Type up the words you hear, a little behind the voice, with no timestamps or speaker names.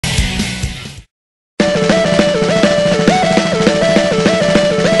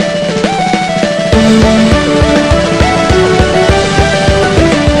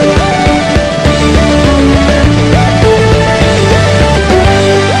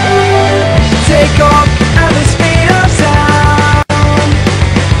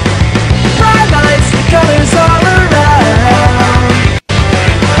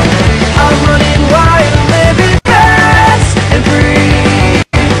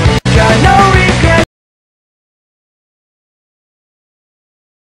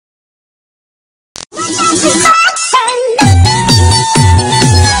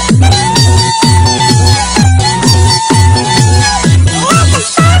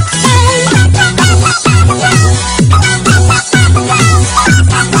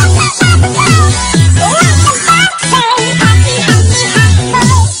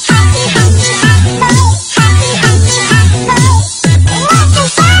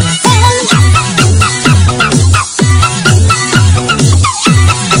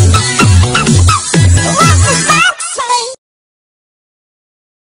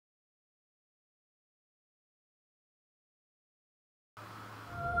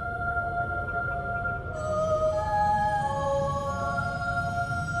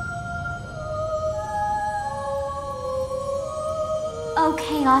O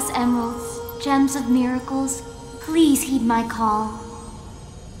Chaos Emeralds, gems of miracles, please heed my call.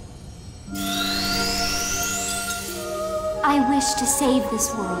 I wish to save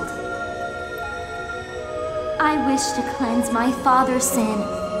this world. I wish to cleanse my father's sin,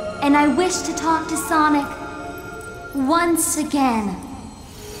 and I wish to talk to Sonic once again.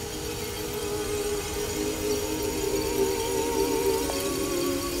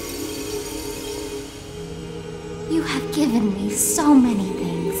 You have given me so many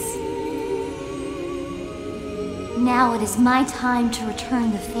things. Now it is my time to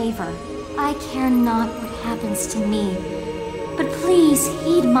return the favor. I care not what happens to me, but please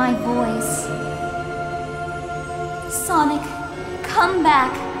heed my voice. Sonic, come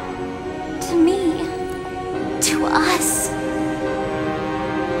back. To me. To us.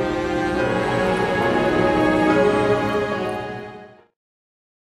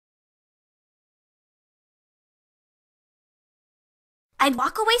 I'd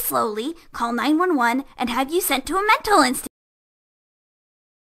walk away slowly, call 911, and have you sent to a mental institution.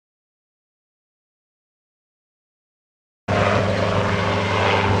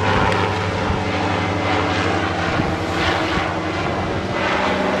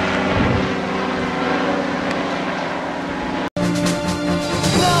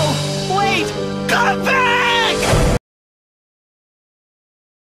 No! Wait! Come back!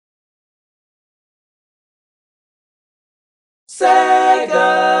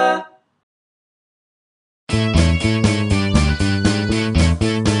 Sega!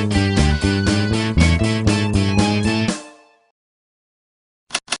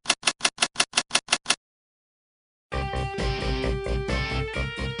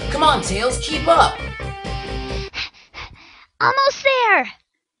 Come on, Tails, keep up! Almost there!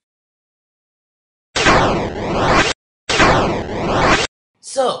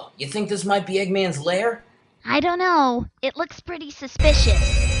 So, you think this might be Eggman's lair? I don't know. It looks pretty suspicious,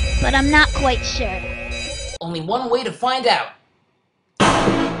 but I'm not quite sure. Only one way to find out.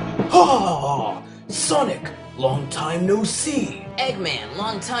 Oh, Sonic, long time no see. Eggman,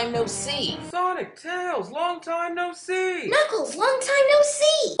 long time no see. Sonic, Tails, long time no see! Knuckles, long time no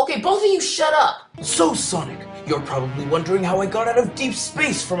see! Okay, both of you shut up. So, Sonic, you're probably wondering how I got out of deep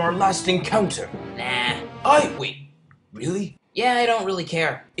space from our last encounter. Nah. Wait, really? Yeah, I don't really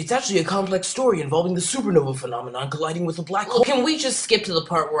care. It's actually a complex story involving the supernova phenomenon colliding with a black hole. Well, can we just skip to the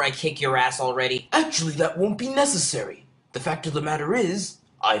part where I kick your ass already? Actually, that won't be necessary. The fact of the matter is,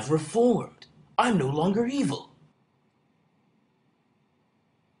 I've reformed. I'm no longer evil.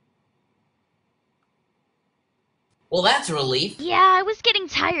 Well, that's a relief. Yeah, I was getting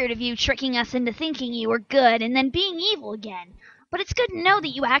tired of you tricking us into thinking you were good and then being evil again. But it's good to know that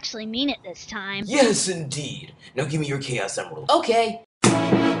you actually mean it this time. Yes, indeed. Now give me your Chaos Emerald. Okay. Whoa!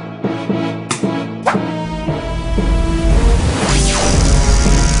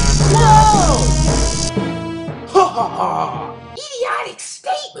 Ha ha ha! Idiotic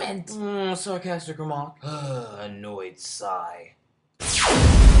statement! Sarcastic remark. Annoyed sigh.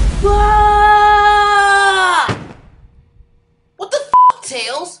 Ah! What the f***,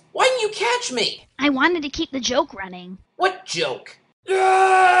 Tails? Why didn't you catch me? I wanted to keep the joke running. What joke?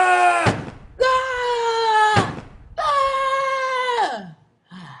 Ah! Ah! Ah!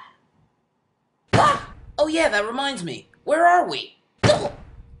 Ah! Oh yeah, that reminds me. Where are we?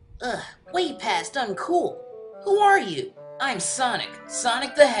 Way past uncool. Who are you? I'm Sonic.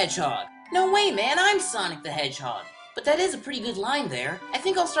 Sonic the Hedgehog. No way, man, I'm Sonic the Hedgehog. But that is a pretty good line there. I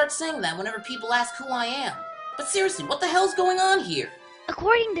think I'll start saying that whenever people ask who I am. But seriously, what the hell's going on here?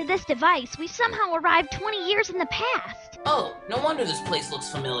 According to this device, we've somehow arrived 20 years in the past. Oh, no wonder this place looks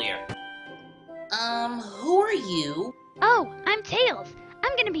familiar. Who are you? Oh, I'm Tails.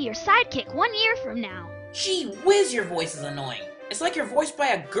 I'm gonna be your sidekick 1 year from now. Gee whiz, your voice is annoying. It's like you're voiced by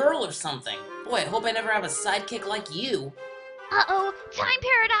a girl or something. Boy, I hope I never have a sidekick like you. Uh-oh, time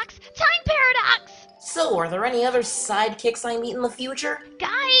paradox! Time paradox! So, are there any other sidekicks I meet in the future?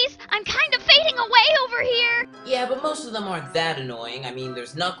 Guys, I'm kind of fading away over here! Yeah, but most of them aren't that annoying. I mean,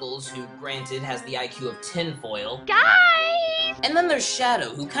 there's Knuckles, who, granted, has the IQ of tinfoil. Guys! And then there's Shadow,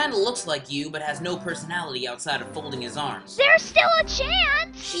 who kinda looks like you, but has no personality outside of folding his arms. There's still a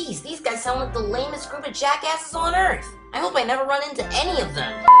chance! Jeez, these guys sound like the lamest group of jackasses on Earth. I hope I never run into any of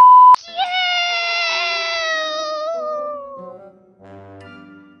them.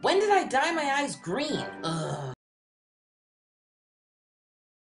 When did I dye my eyes green? Ugh.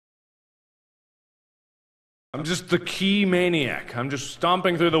 I'm just the key maniac. I'm just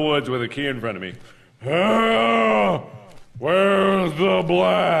stomping through the woods with a key in front of me. Ah, where's the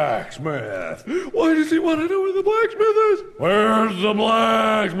blacksmith? Why does he want to know where the blacksmith is? Where's the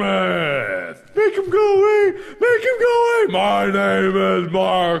blacksmith? Make him go away! Make him go away! My name is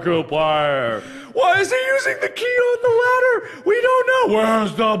Markiplier. Why is he using the key on the ladder? We don't know.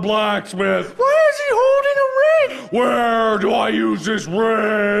 Where's the blacksmith? Why is he holding a rake? Where do I use this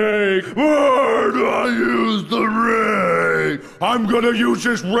rake? Where do I use the rake? I'm gonna use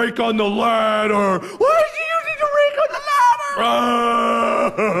this rake on the ladder. Why is he using the rake on the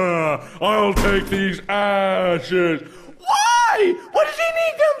ladder? I'll take these ashes. Why? What does he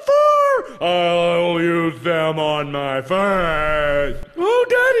need them for? I'll use them on my face. Oh,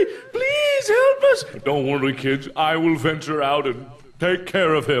 Daddy, please help us. Don't worry, kids. I will venture out and take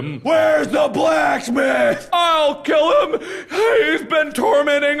care of him. Where's the blacksmith? I'll kill him. He's been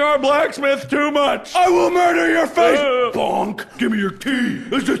tormenting our blacksmith too much. I will murder your face. Bonk. Give me your key.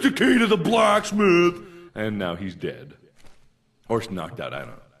 It's just the key to the blacksmith. And now he's dead. Or knocked out, I don't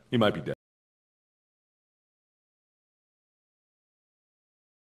know. He might be dead.